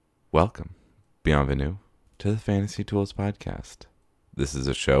Welcome, bienvenue, to the Fantasy Tools Podcast. This is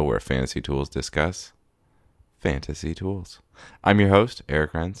a show where fantasy tools discuss fantasy tools. I'm your host,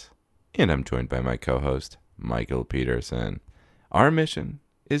 Eric Renz, and I'm joined by my co-host, Michael Peterson. Our mission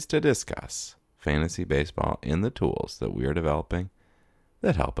is to discuss fantasy baseball and the tools that we are developing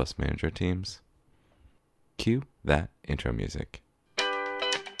that help us manage our teams. Cue that intro music.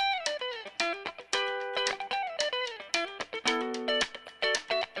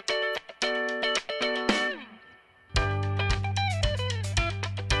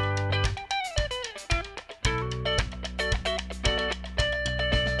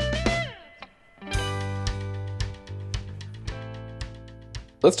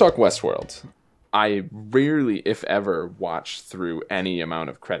 Let's talk Westworld. I rarely, if ever, watch through any amount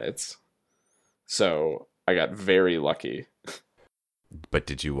of credits, so I got very lucky. But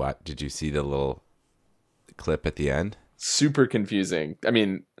did you see the little clip at the end? Super confusing. I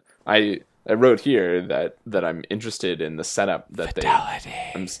mean, I wrote here that I'm interested in the setup that Fidelity.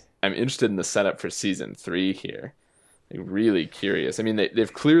 I'm interested in the setup for season 3 here. Like, really curious. I mean,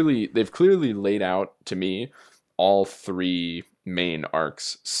 they've clearly laid out to me all 3 main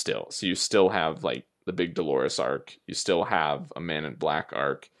arcs still. So you still have like the big Dolores arc, you still have a Man in Black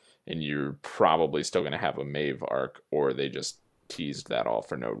arc, and you're probably still going to have a Maeve arc, or they just teased that all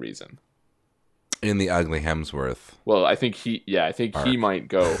for no reason. In the Ugly Hemsworth. Well, I think he might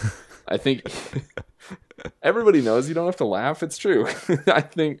go. I think everybody knows you don't have to laugh. It's true. I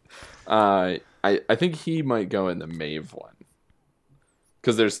think think he might go in the Maeve one.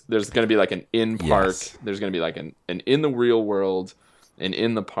 Because there's going to be like an in park, yes. There's going to be like an in the real world, an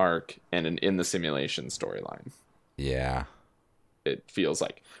in the park, and an in the simulation storyline. Yeah. It feels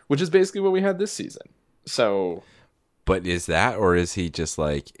like. Which is basically what we had this season. So. But is that, or is he just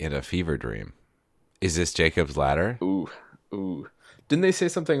like in a fever dream? Is this Jacob's Ladder? Ooh. Didn't they say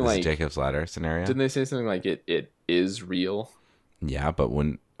something this like. Jacob's Ladder scenario? Didn't they say something like it is real? Yeah, but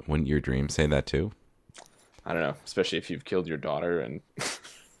wouldn't your dreams say that too? I don't know, especially if you've killed your daughter and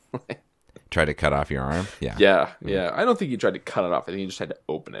try to cut off your arm. Yeah. I don't think you tried to cut it off. I think you just had to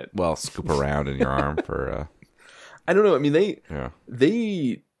open it. Well, scoop around in your arm for. I don't know. I mean,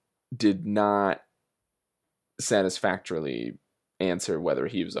 they did not satisfactorily answer whether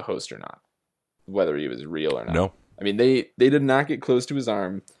he was a host or not, whether he was real or not. No. I mean, they did not get close to his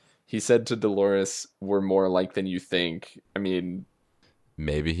arm. He said to Dolores, "We're more alike than you think." I mean,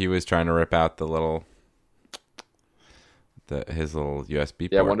 maybe he was trying to rip out the little. His little USB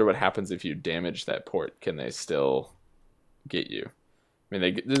port. Yeah, I wonder what happens if you damage that port. Can they still get you? I mean,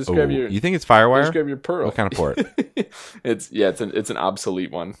 they just grab your. You think it's FireWire? Just grab your pearl. What kind of port? It's an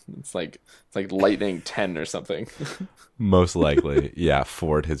obsolete one. It's like Lightning 10 or something. Most likely, yeah.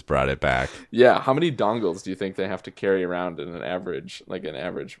 Ford has brought it back. Yeah, how many dongles do you think they have to carry around in an average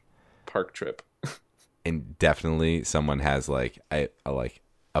park trip? And definitely, someone has like a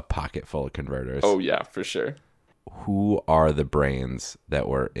pocket full of converters. Oh yeah, for sure. Who are the brains that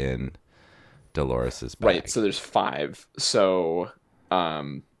were in Dolores's bag? Right, so there's 5. So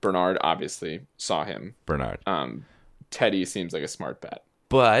Bernard obviously saw him. Bernard. Teddy seems like a smart bet.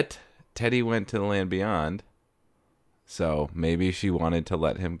 But Teddy went to the land beyond. So maybe she wanted to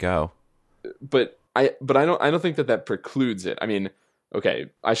let him go. But I don't think that precludes it. I mean, okay,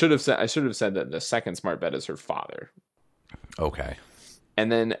 I should have said that the second smart bet is her father. Okay.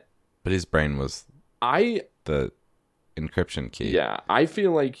 And then but his brain was the encryption key. Yeah, I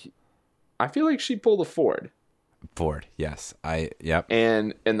feel like she pulled a Ford. Ford, yes. Yep.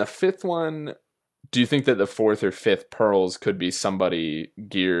 And the 5th one, do you think that the 4th or 5th pearls could be somebody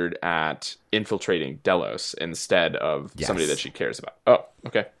geared at infiltrating Delos instead of somebody that she cares about? Oh,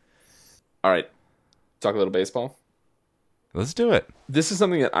 okay. All right. Talk a little baseball. Let's do it. This is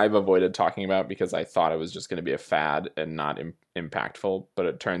something that I've avoided talking about because I thought it was just going to be a fad and not impactful, but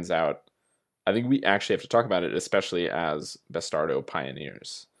it turns out I think we actually have to talk about it, especially as Bastardo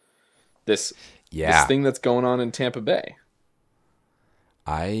pioneers. This thing that's going on in Tampa Bay.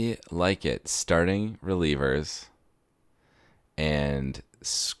 I like it. Starting relievers and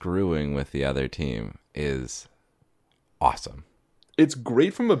screwing with the other team is awesome. It's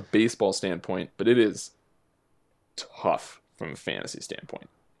great from a baseball standpoint, but it is tough from a fantasy standpoint.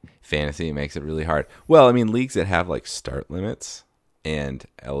 Fantasy makes it really hard. Well, I mean, leagues that have like start limits and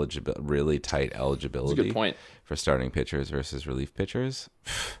really tight eligibility. That's a good point. For starting pitchers versus relief pitchers.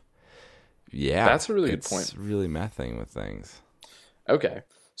 Yeah. That's a really good point. It's really messing with things. Okay.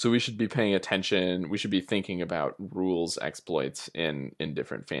 So we should be paying attention. We should be thinking about rules exploits in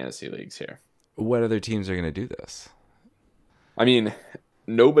different fantasy leagues here. What other teams are going to do this? I mean,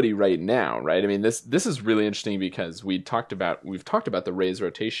 nobody right now, right? I mean, this is really interesting because we've talked about the Rays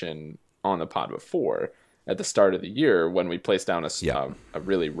rotation on the pod before at the start of the year when we placed down Yep. a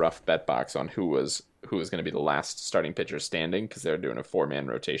really rough bet box on who was going to be the last starting pitcher standing because they're doing a 4-man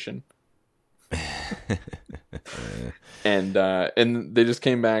rotation. And they just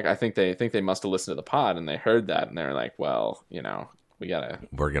came back. I think they must have listened to the pod and they heard that and they're like, well,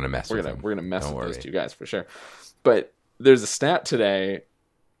 We're gonna mess with them. we're gonna mess Don't with worry. those two guys for sure. But there's a stat today.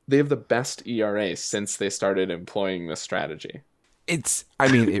 They have the best ERA since they started employing this strategy. I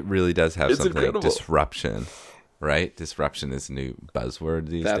mean, it really does have It's something like incredible. disruption, right? Disruption is a new buzzword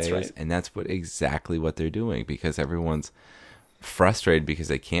these That's days. right. And that's exactly what they're doing because everyone's frustrated because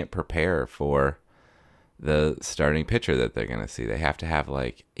they can't prepare for the starting pitcher that they're going to see. They have to have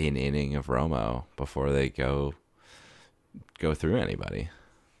like an inning of Romo before they go through anybody.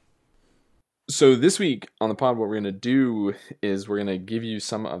 So this week on the pod, what we're going to do is we're going to give you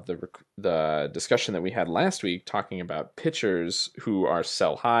some of the discussion that we had last week talking about pitchers who are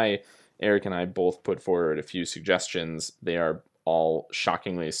sell high. Eric and I both put forward a few suggestions. They are all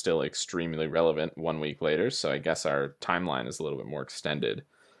shockingly still extremely relevant 1 week later, so I guess our timeline is a little bit more extended.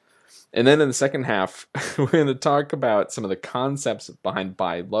 And then in the second half, we're going to talk about some of the concepts behind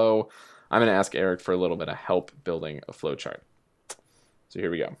buy low. I'm going to ask Eric for a little bit of help building a flowchart. So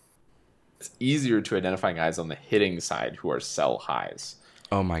here we go. It's easier to identify guys on the hitting side who are sell highs.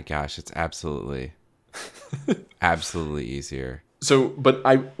 Oh my gosh, it's absolutely easier. So, but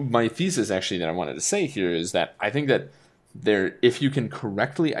my thesis actually that I wanted to say here is that I think that if you can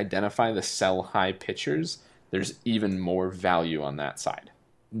correctly identify the sell high pitchers, there's even more value on that side.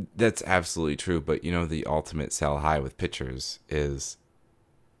 That's absolutely true, but the ultimate sell high with pitchers is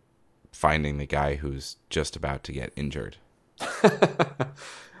finding the guy who's just about to get injured.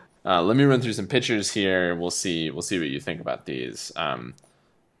 Let me run through some pitchers here. We'll see what you think about these.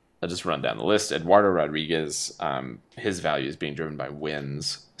 I'll just run down the list. Eduardo Rodriguez, his value is being driven by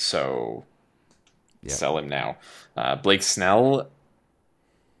wins, so sell him now. Blake Snell,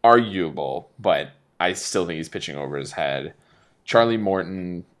 arguable, but I still think he's pitching over his head. Charlie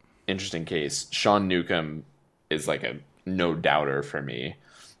Morton, interesting case. Sean Newcomb is like a no doubter for me.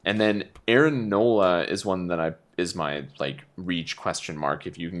 And then Aaron Nola is one that is my like reach question mark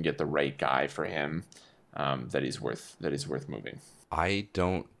if you can get the right guy for him, that he's worth moving. I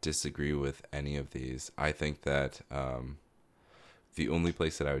don't disagree with any of these. I think that the only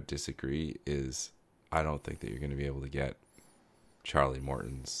place that I would disagree is I don't think that you're going to be able to get Charlie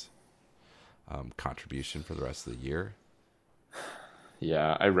Morton's contribution for the rest of the year.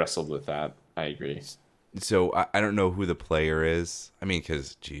 Yeah, I wrestled with that. I agree. So I don't know who the player is. I mean,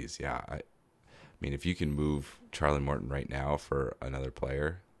 because, geez, yeah. I mean, if you can move Charlie Morton right now for another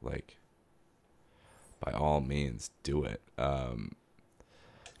player, like, by all means, do it.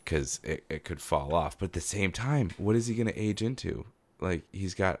 Because it could fall off. But at the same time, what is he going to age into? Like,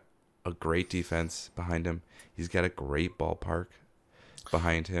 he's got a great defense behind him. He's got a great ballpark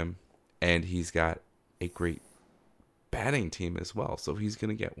behind him. And he's got a great batting team as well. So he's going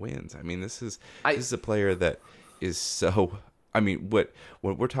to get wins. I mean, this is a player that is so... I mean, what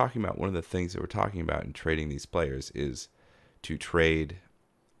we're talking about, one of the things that we're talking about in trading these players is to trade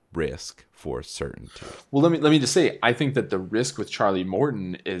risk for certainty. Well, let me just say, I think that the risk with Charlie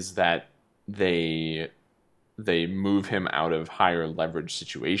Morton is that they move him out of higher leverage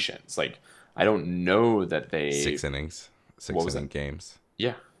situations. Like, I don't know that they 6 innings, 6 inning games.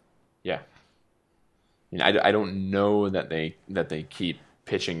 Yeah. I mean, I don't know that they keep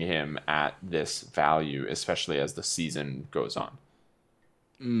pitching him at this value, especially as the season goes on.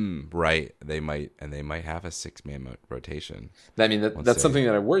 Right. They might have a 6-man rotation. I mean, that's something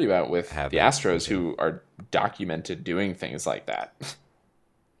that I worry about with the Astros, who are documented doing things like that.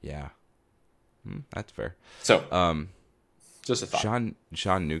 Yeah. That's fair. So, just a thought.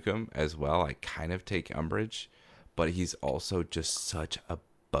 Sean Newcomb as well. I kind of take umbrage, but he's also just such a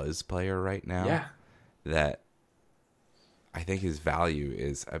buzz player right now. Yeah. That I think his value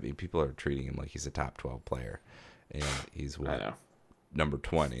is, I mean, people are treating him like he's a top 12 player, and he's number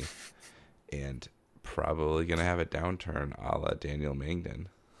 20, and probably going to have a downturn a la Daniel Mangden.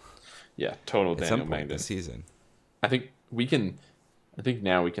 Yeah, total Daniel at some point Mangden. this season. I think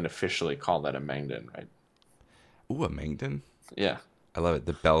now we can officially call that a Mangden, right? Ooh, a Mangden? Yeah. I love it.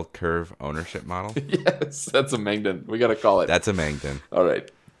 The bell curve ownership model. Yes, that's a Mangden. We got to call it. That's a Mangden.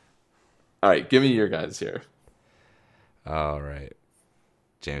 All right, give me your guys here. All right.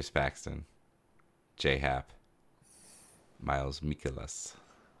 James Paxton, J Happ, Miles Mikolas.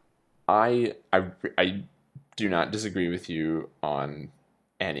 I do not disagree with you on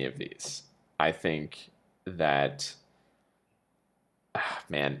any of these. I think that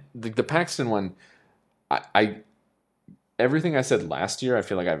Man, the Paxton one, I everything I said last year, I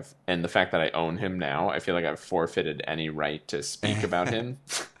feel like and the fact that I own him now, I feel like I've forfeited any right to speak about him.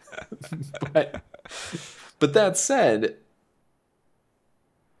 but but that said,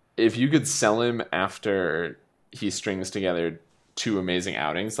 if you could sell him after he strings together two amazing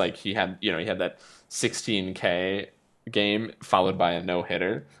outings, like he had that 16K game followed by a no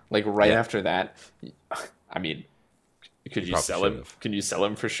hitter, like right Yeah, after that, I mean, he could you probably sell should him? have. Can you sell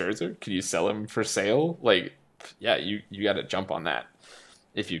him for Scherzer? Can you sell him for sale? Like, yeah, you got to jump on that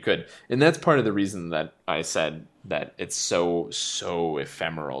if you could. And that's part of the reason that I said that it's so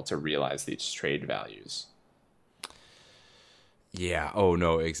ephemeral to realize these trade values. Yeah. Oh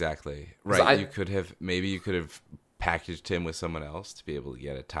no, exactly. 'Cause Right. You could have packaged him with someone else to be able to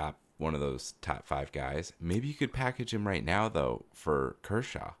get a top one of those top five guys. Maybe you could package him right now though for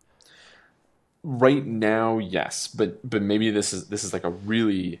Kershaw. right now, yes, but maybe this is like a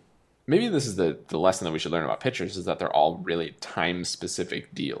really maybe this is the lesson that we should learn about pitchers is that they're all really time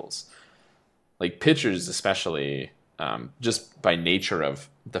specific deals. Like pitchers, especially, just by nature of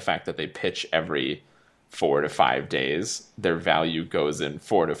the fact that they pitch every 4 to 5 days, their value goes in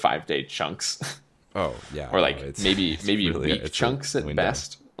 4 to 5 day chunks, Oh yeah. or No, like it's it's maybe really week it's a chunks at window.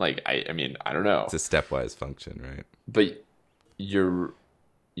 best. Like I mean I don't know, It's a stepwise function, right? but you're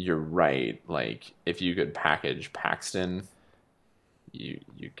you're right. Like if you could package Paxton, you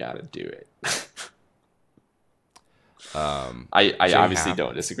got to do it. I J obviously Hap.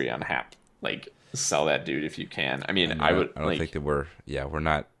 don't disagree on Hap. Like sell that dude if you can. I mean, I would I don't think like that we're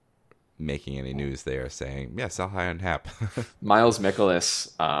not making any news there saying yeah, sell high on Hap. Miles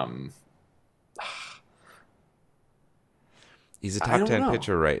Mikolas. He's a I top don't 10 know.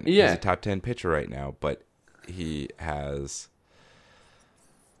 pitcher right. He's a Yeah, top 10 pitcher right now, but he has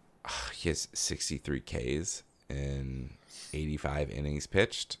 63 Ks in 85 innings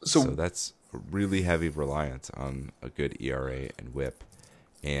pitched. So so that's really heavy reliance on a good ERA and WHIP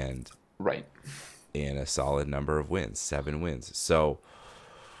and right. a solid number of wins, 7 wins. So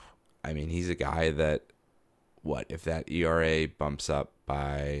I mean, he's a guy that what if that ERA bumps up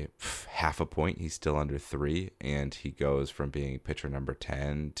by half a point, he's still under 3 and he goes from being pitcher number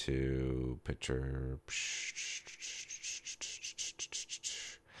 10 to pitcher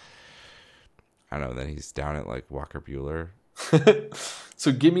I don't know, then he's down at like Walker Bueller.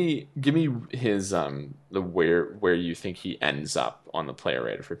 So give me his the where you think he ends up on the player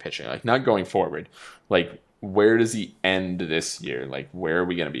rater for pitching. Like not going forward. Like where does he end this year? Like where are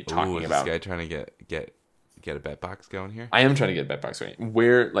we going to be Ooh, talking is this about? guy trying to get a bet box going here? I am trying to get bet box right.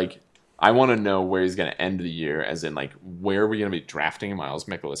 Where like I want to know where he's going to end the year, as in like where are we going to be drafting Miles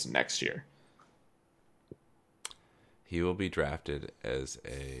Mikolas next year? He will be drafted as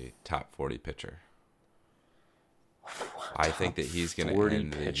a top 40 pitcher. I think that he's going to 40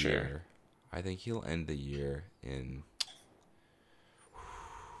 end the pitcher. year. I think he'll end the year in.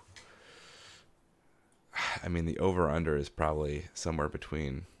 I mean, the over under is probably somewhere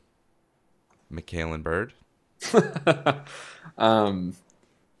between McHale and Bird.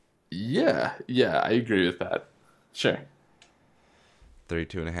 Yeah, yeah, I agree with that. Sure.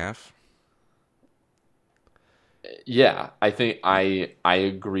 32 and a half. Yeah, I think I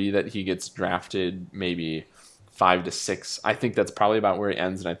agree that he gets drafted maybe 5 to 6. I think that's probably about where he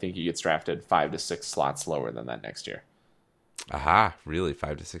ends, and I think he gets drafted 5 to 6 slots lower than that next year. Aha, really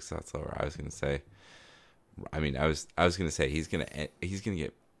 5 to 6 slots lower. I was going to say. I mean, I was going to say he's going to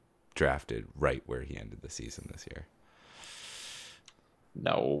get drafted right where he ended the season this year.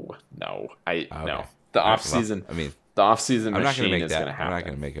 No, no, Okay. no. The All right, off season, well, I mean, the off season I'm not going to machine make is that. going to I'm happen. not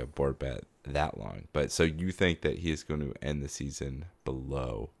going to make a board bet that long. But so you think that he is going to end the season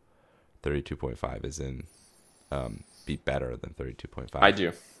below 32.5, as in be better than 32.5? I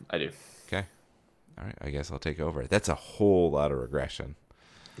do, I do. Okay. All right. I guess I'll take over. That's a whole lot of regression.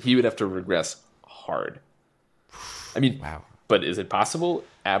 He would have to regress hard. I mean, Wow. but is it possible?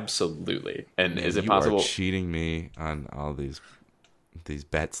 Absolutely. And Man, is it you possible? are cheating me on all these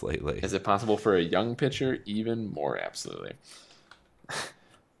bets lately. Is it possible for a young pitcher? Even more, absolutely.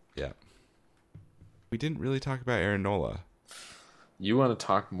 Yeah. We didn't really talk about Aaron Nola. You want to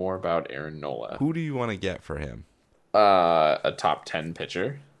talk more about Aaron Nola? Who do you want to get for him? A top 10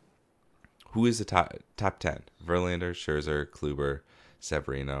 pitcher. Who is the top 10? Verlander, Scherzer, Kluber,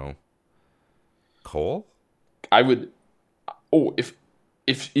 Severino, Cole? I would. Oh,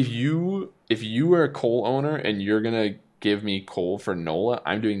 if you are a Cole owner and you're gonna give me Cole for Nola,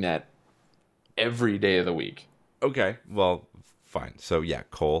 I'm doing that every day of the week. Okay, well, fine. So yeah,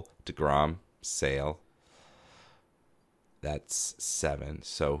 Cole, DeGrom, Sale. That's 7.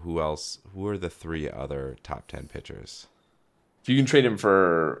 So who else? Who are the 3 other top 10 pitchers? If you can trade him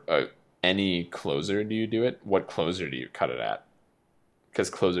for any closer, do you do it? What closer do you cut it at? Because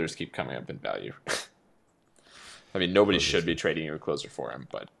closers keep coming up in value. I mean, nobody should be trading you a closer for him,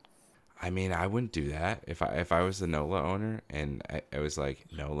 but I mean, I wouldn't do that if I was the Nola owner and I was like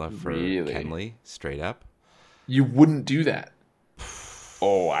Nola for Really? Kenley straight up. You wouldn't do that.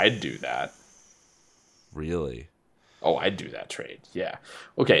 Oh, I'd do that. Really? Oh, I'd do that trade. Yeah.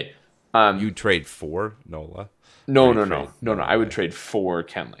 Okay. You trade for Nola? No, Or no, you no, trade no, no. Nola I would away? trade for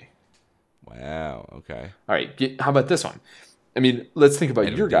Kenley. Wow. Okay. All right. How about this one? I mean, let's think I about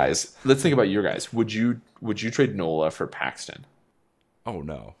your don't do guys. this. Let's think about your guys. Would you trade Nola for Paxton? Oh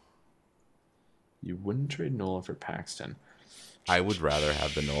no. You wouldn't trade Nola for Paxton. I would rather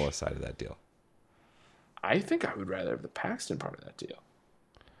have the Nola side of that deal. I think I would rather have the Paxton part of that deal.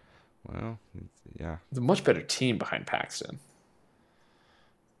 Well, yeah. It's a much better team behind Paxton.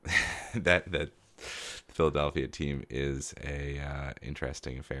 that Philadelphia team is a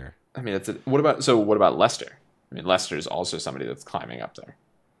interesting affair. I mean, what about Leicester? I mean, Leicester is also somebody that's climbing up there.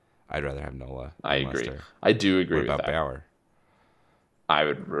 I'd rather have Nola. I than agree. Lester. I do agree What with about that. Bauer? I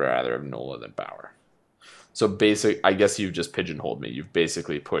would rather have Nola than Bauer. So I guess you've just pigeonholed me. You've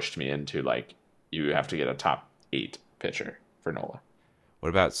basically pushed me into like you have to get a top 8 pitcher for Nola. What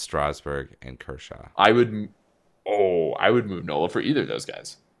about Strasburg and Kershaw? I would move Nola for either of those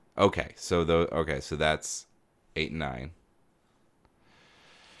guys. Okay, so that's 8 and 9.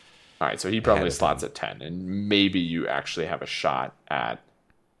 All right, so he probably slots at 10, and maybe you actually have a shot at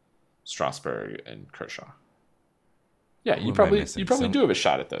Strasburg and Kershaw. Yeah, you probably do have a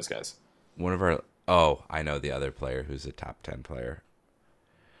shot at those guys. One of our I know the other player who's a top 10 player.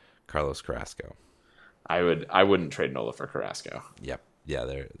 Carlos Carrasco. I wouldn't trade Nola for Carrasco. Yep. Yeah,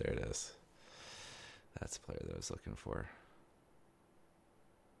 there it is. That's the player that I was looking for.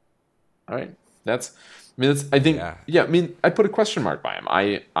 All right. I think, Yeah. I mean, I put a question mark by him.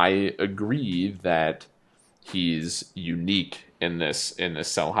 I agree that he's unique in this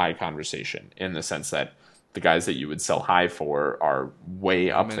sell high conversation in the sense that the guys that you would sell high for are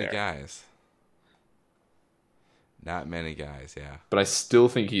way up there. Not many guys, yeah. But I still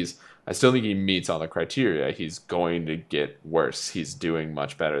think he meets all the criteria. He's going to get worse. He's doing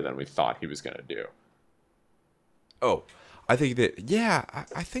much better than we thought he was going to do. Oh, I think that, yeah,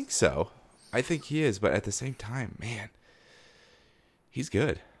 I think so. I think he is, but at the same time, man, he's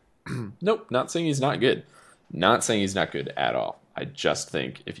good. Nope, not saying he's not good. Not saying he's not good at all. I just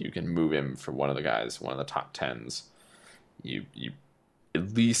think if you can move him for one of the guys, one of the top 10s, you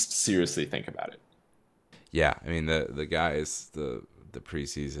at least seriously think about it. Yeah, I mean the guys, the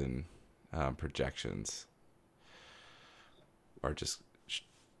preseason projections are just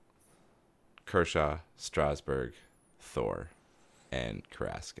Kershaw, Strasburg, Thor, and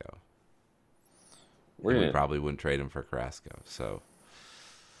Carrasco. We probably wouldn't trade him for Carrasco. So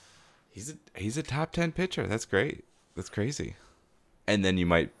he's a top 10 pitcher. That's great. That's crazy. And then you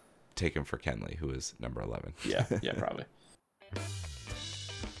might take him for Kenley, who is number 11. Yeah, probably.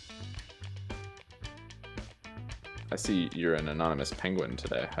 I see you're an anonymous penguin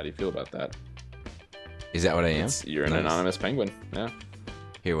today. How do you feel about that? Is that what I am? You're an anonymous penguin. Yeah.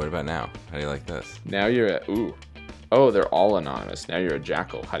 Here, what about now? How do you like this? Now you're Oh, they're all anonymous. Now you're a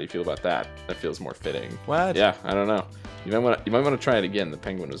jackal. How do you feel about that? That feels more fitting. What? Yeah, I don't know. You might want to try it again. The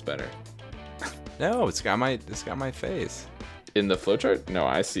penguin was better. No, it's got my face. In the flowchart? No,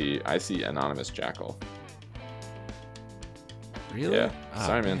 I see anonymous jackal. Really? Yeah.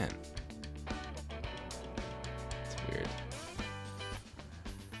 Sorry, man. It's weird.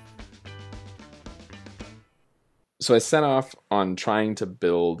 So I set off on trying to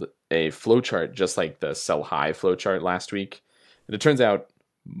build a flowchart just like the sell high flowchart last week. And it turns out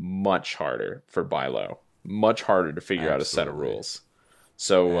much harder for buy low. Much harder to figure out a set of rules.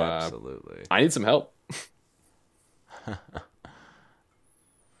 So Absolutely. I need some help.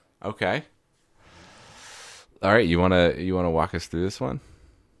 Okay. All right, you wanna walk us through this one?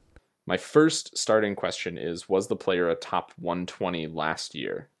 My first starting question is, was the player a top 120 last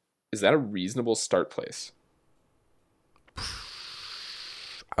year? Is that a reasonable start place?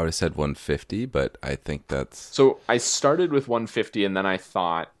 I would have said 150, but I think that's... So I started with 150, and then I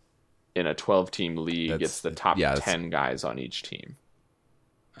thought in a 12-team league, it's the top 10 guys on each team.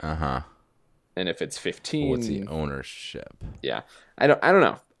 Uh-huh. And if it's 15... What's the ownership? Yeah. I don't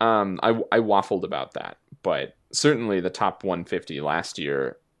know. I waffled about that, but certainly the top 150 last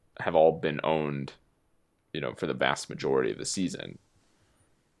year have all been owned, for the vast majority of the season.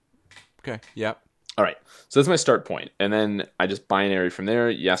 Okay. Yep. All right. So that's my start point. And then I just binary from there,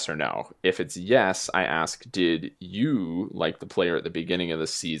 yes or no. If it's yes, I ask, did you like the player at the beginning of the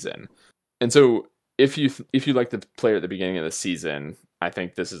season? And so if you like the player at the beginning of the season, I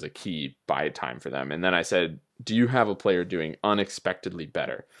think this is a key buy time for them. And then I said, do you have a player doing unexpectedly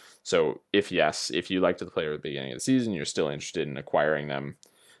better? So if yes, if you liked the player at the beginning of the season, you're still interested in acquiring them.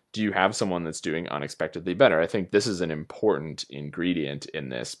 Do you have someone that's doing unexpectedly better? I think this is an important ingredient in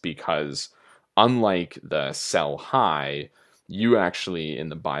this because unlike the sell high, you actually in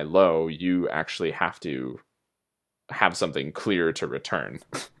the buy low, you actually have to have something clear to return.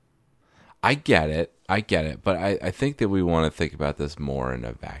 I get it, but I think that we want to think about this more in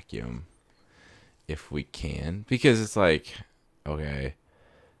a vacuum, if we can, because it's like, okay,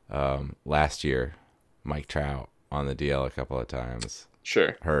 last year, Mike Trout on the DL a couple of times,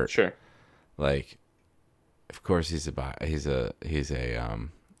 Sure. hurt. Sure. Like, of course he's a buy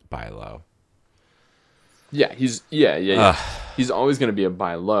low. Yeah, he's always going to be a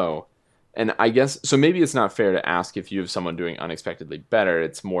buy low. And I guess so maybe it's not fair to ask if you have someone doing unexpectedly better.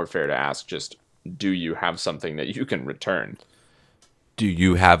 It's more fair to ask just, do you have something that you can return? Do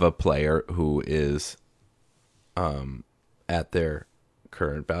you have a player who is at their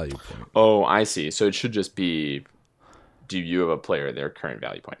current value point? Oh, I see. So it should just be, do you have a player at their current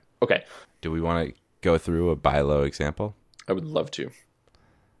value point? Okay. Do we want to go through a buy low example? I would love to,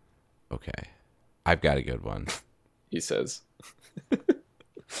 Okay. I've got a good one. he says.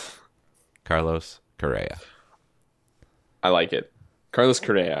 Carlos Correa. I like it. Carlos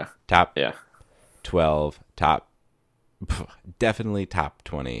Correa. Top Yeah. 12, definitely top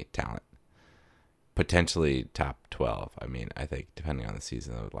 20 talent. Potentially top 12. I mean, I think depending on the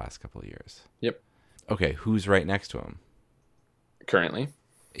season of the last couple of years. Yep. Okay, who's right next to him? Currently.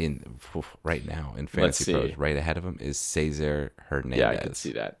 Right now in Let's Fantasy see. Pros, right ahead of him is Cesar Hernandez. Yeah, I can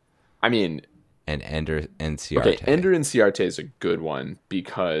see that. I mean, And Ender Enciarte. okay, Ender Enciarte is a good one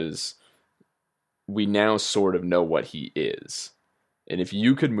because we now sort of know what he is. And if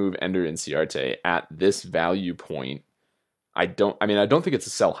you could move Ender Enciarte at this value point, I don't think it's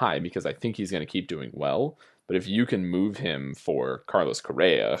a sell high because I think he's going to keep doing well. But if you can move him for Carlos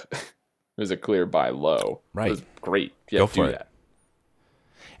Correa, there's a clear buy low. Right. It's great. Yeah, Go for do it. that.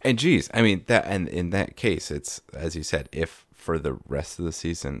 And geez, I mean that, and in that case, it's as you said, if for the rest of the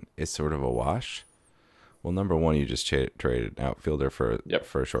season it's sort of a wash. Well, number one, you just traded an outfielder for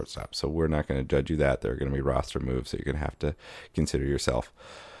a shortstop, so we're not going to judge you that. There are going to be roster moves that you're going to have to consider yourself.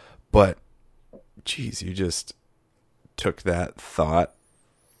 But, geez, you just took that thought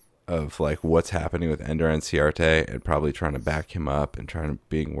of like what's happening with Ender Enciarte and probably trying to back him up and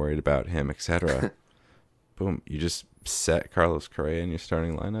being worried about him, etc. Boom! You just set Carlos Correa in your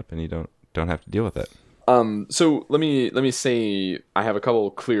starting lineup, and you don't have to deal with it. So let me say I have a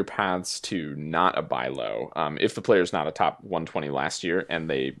couple clear paths to not a buy low. If the player's not a top 120 last year and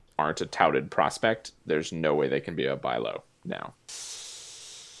they aren't a touted prospect, there's no way they can be a buy low now.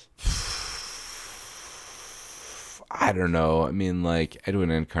 I don't know. I mean, like Edwin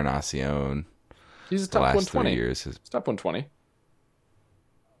Encarnacion. He's a The top last 120. 3 years. He's top 120.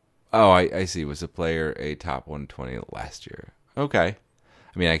 Oh, I see. Was a player a top 120 last year? Okay.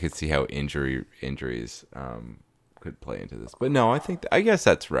 I mean, I could see how injuries could play into this, but no, I guess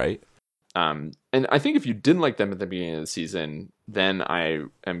that's right. And I think if you didn't like them at the beginning of the season, then I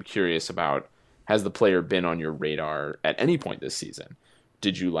am curious about, has the player been on your radar at any point this season?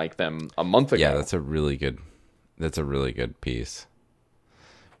 Did you like them a month ago? Yeah, that's a really good piece.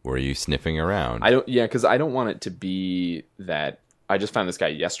 Were you sniffing around? Because I don't want it to be that I just found this guy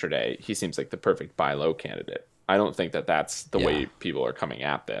yesterday. He seems like the perfect buy low candidate. I don't think that that's the way people are coming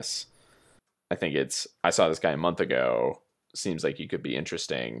at this. I think I saw this guy a month ago. Seems like he could be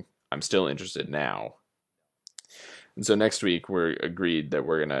interesting. I'm still interested now. And so next week we're agreed that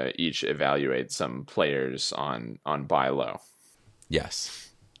we're going to each evaluate some players on buy low. Yes.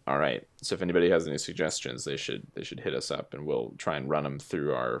 All right. So if anybody has any suggestions, they should hit us up and we'll try and run them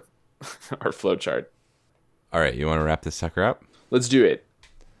through our our flow chart. All right, you want to wrap this sucker up? Let's do it.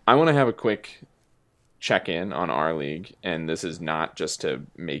 I want to have a quick check-in on our league, and this is not just to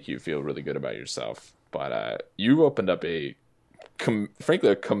make you feel really good about yourself, but you've opened up frankly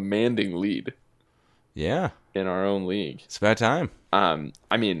a commanding lead. Yeah. In our own league. It's about time.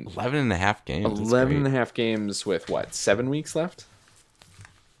 I mean, 11 and a half games. 11 and a half games with what, 7 weeks left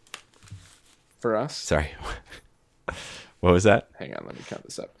for us? Sorry. What was that? Hang on, let me count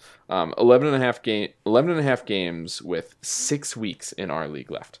this up. 11 and a half games with 6 weeks in our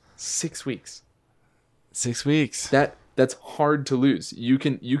league left. 6 weeks. 6 weeks. That's hard to lose. You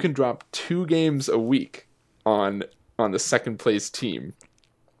can drop 2 games a week on the second place team,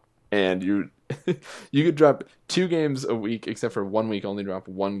 and you could drop 2 games a week, except for 1 week only drop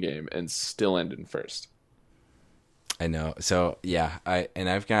 1 game and still end in first. I know. So yeah,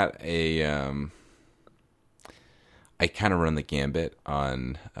 I've got a I kind of run the gambit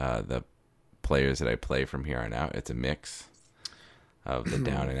on the players that I play from here on out. It's a mix of the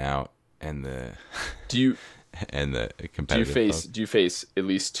down and out and the Do you and the do you competitive face folk. do you face at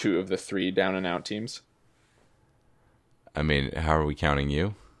least two of the three down and out teams? I mean, how are we counting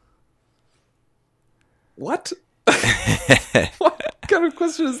you? What? What kind of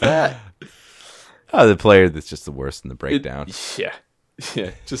question is that? Oh, the player that's just the worst in the breakdown. Yeah,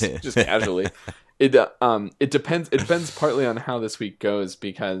 yeah. Just casually. It depends. It depends partly on how this week goes,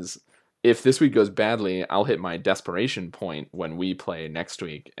 because if this week goes badly, I'll hit my desperation point when we play next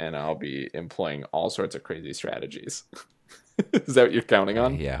week, and I'll be employing all sorts of crazy strategies. Is that what you're counting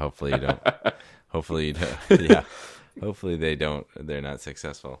on? Yeah, hopefully you don't. Hopefully you don't. Yeah, hopefully they don't. They're not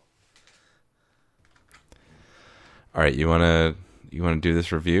successful. All right, you wanna do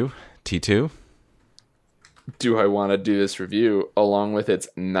this review? T2. Do I want to do this review along with its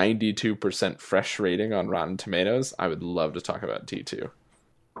 92% fresh rating on Rotten Tomatoes? I would love to talk about T2.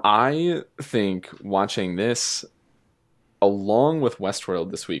 I think watching this along with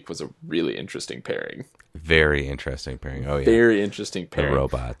Westworld this week was a really interesting pairing. Very interesting pairing. Oh yeah, Very interesting the pairing.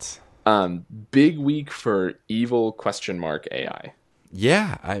 robots. Big week for evil AI.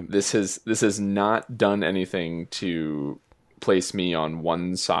 Yeah, This has not done anything to place me on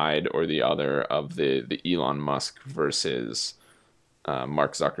one side or the other of the Elon Musk versus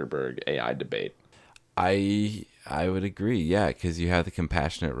Mark Zuckerberg AI debate. I would agree. Yeah, because you have the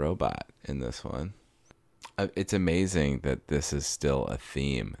compassionate robot in this one. It's amazing that this is still a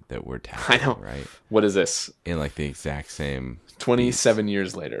theme that we're tackling. I know. Right? What is this? In like the exact same 27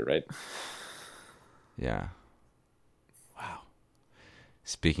 years later, right? Yeah. Wow.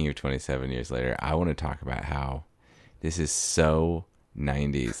 Speaking of 27 years later, I want to talk about how this is so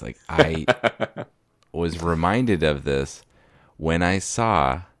 90s. Like, I was reminded of this when I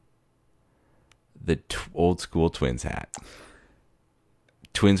saw the old school Twins hat.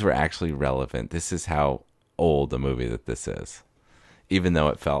 Twins were actually relevant. This is how old a movie that this is, even though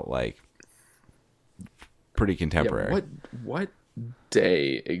it felt like pretty contemporary. Yeah, what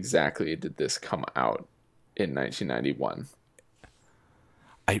day exactly did this come out in 1991?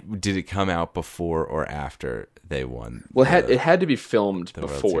 Did it come out before or after they won? Well, it had to be filmed World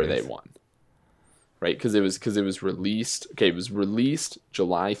before they Series. won, right? Because it was released. Okay, it was released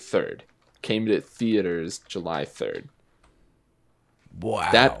July 3rd. Came to theaters July 3rd.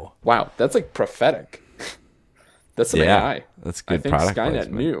 Wow. That's like prophetic. That's some Yeah, AI. that's I good think product Skynet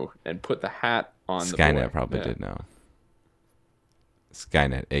placement. knew and put the hat on the boy. Skynet probably Yeah. did know.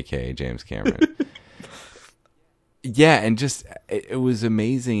 Skynet, aka James Cameron. Yeah, and just it was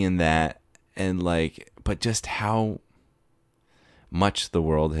amazing in that, and like, but just how much the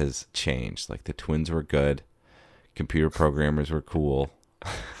world has changed. Like the Twins were good, computer programmers were cool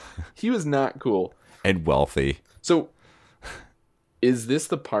He was not cool. and wealthy. So, is this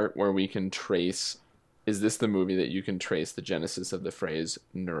the part where we can trace? Is this the movie that you can trace the genesis of the phrase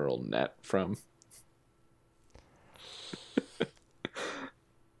neural net from?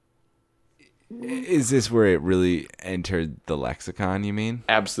 Is this where it really entered the lexicon? You mean?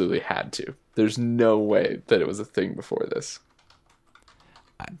 Absolutely had to. There's no way that it was a thing before this.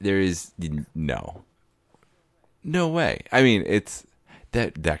 There is no way. I mean, it's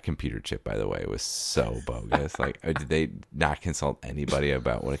that computer chip, by the way, was so bogus. Like, did they not consult anybody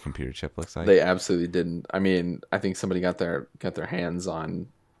about what a computer chip looks like? They absolutely didn't. I mean, I think somebody got their hands on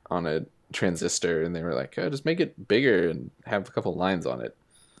a transistor, and they were like, "Oh, just make it bigger and have a couple lines on it."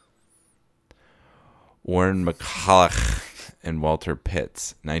 Warren McCulloch and Walter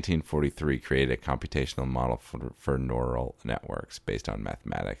Pitts, 1943, created a computational model for neural networks based on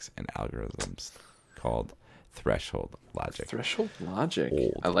mathematics and algorithms called threshold logic. Threshold logic.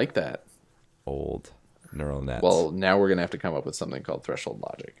 Old. I like that. Old neural nets. Well, now we're gonna have to come up with something called threshold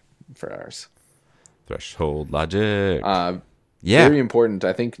logic for ours. Threshold logic. Yeah. Yeah. Very important.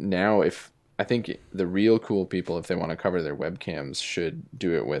 I think now I think the real cool people, if they want to cover their webcams, should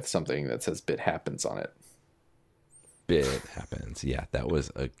do it with something that says "bit happens" on it. Bit happens. Yeah, that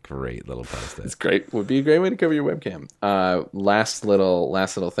was a great little post. It's great. Would be a great way to cover your webcam. Last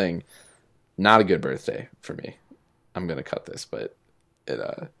little thing. Not a good birthday for me. I'm gonna cut this, but it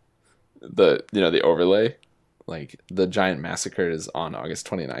the overlay, like the giant massacre is on August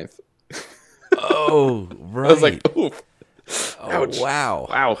 29th. Oh, right. I was like, oof. Oh, Ouch. wow.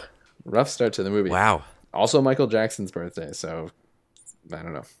 Wow. Rough start to the movie. Wow. Also Michael Jackson's birthday, so I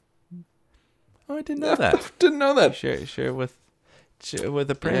don't know. Oh, I didn't know that. Didn't know that. Share with the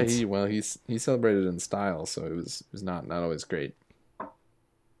Yeah, prince. he celebrated in style, so it was not always great.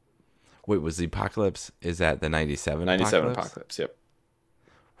 Wait, was the apocalypse? Is that the 97? 97 apocalypse, yep.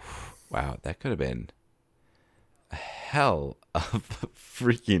 Wow, that could have been a hell of a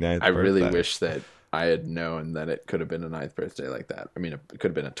freaking ninth I really birthday. wish that I had known that it could have been a ninth birthday like that. I mean, it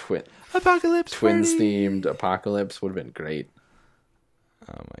could have been a Apocalypse twins party. themed apocalypse. Would have been great.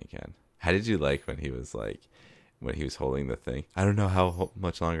 Oh my god. How did you like when he was holding the thing? I don't know how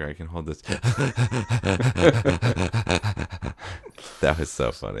much longer I can hold this. That was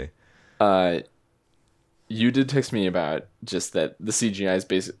so funny. You did text me about just that the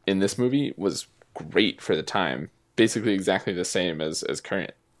CGI is in this movie was great for the time. Basically exactly the same as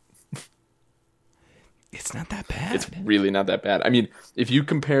current. It's not that bad. It's really not that bad. I mean, if you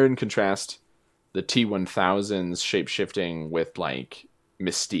compare and contrast the T-1000's shape shifting with like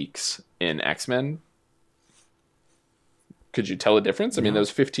Mystique's in X-Men, could you tell a difference? I mean, that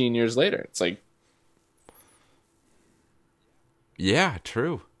was 15 years later. It's like, yeah,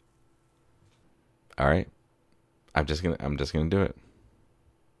 true. All right. I'm just gonna do it.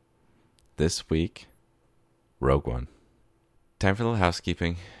 This week, Rogue One. Time for a little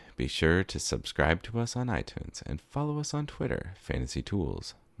housekeeping. Be sure to subscribe to us on iTunes and follow us on Twitter, Fantasy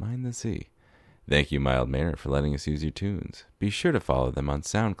Tools, Mind the Sea. Thank you, Mild Manner, for letting us use your tunes. Be sure to follow them on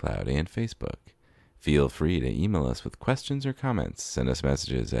SoundCloud and Facebook. Feel free to email us with questions or comments. Send us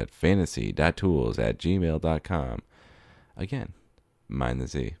messages at fantasy.tools@gmail.com. Again, Mind the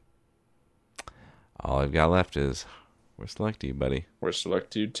Sea. All I've got left is, we're selecting you, buddy. we're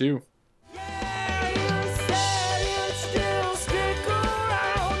selected too.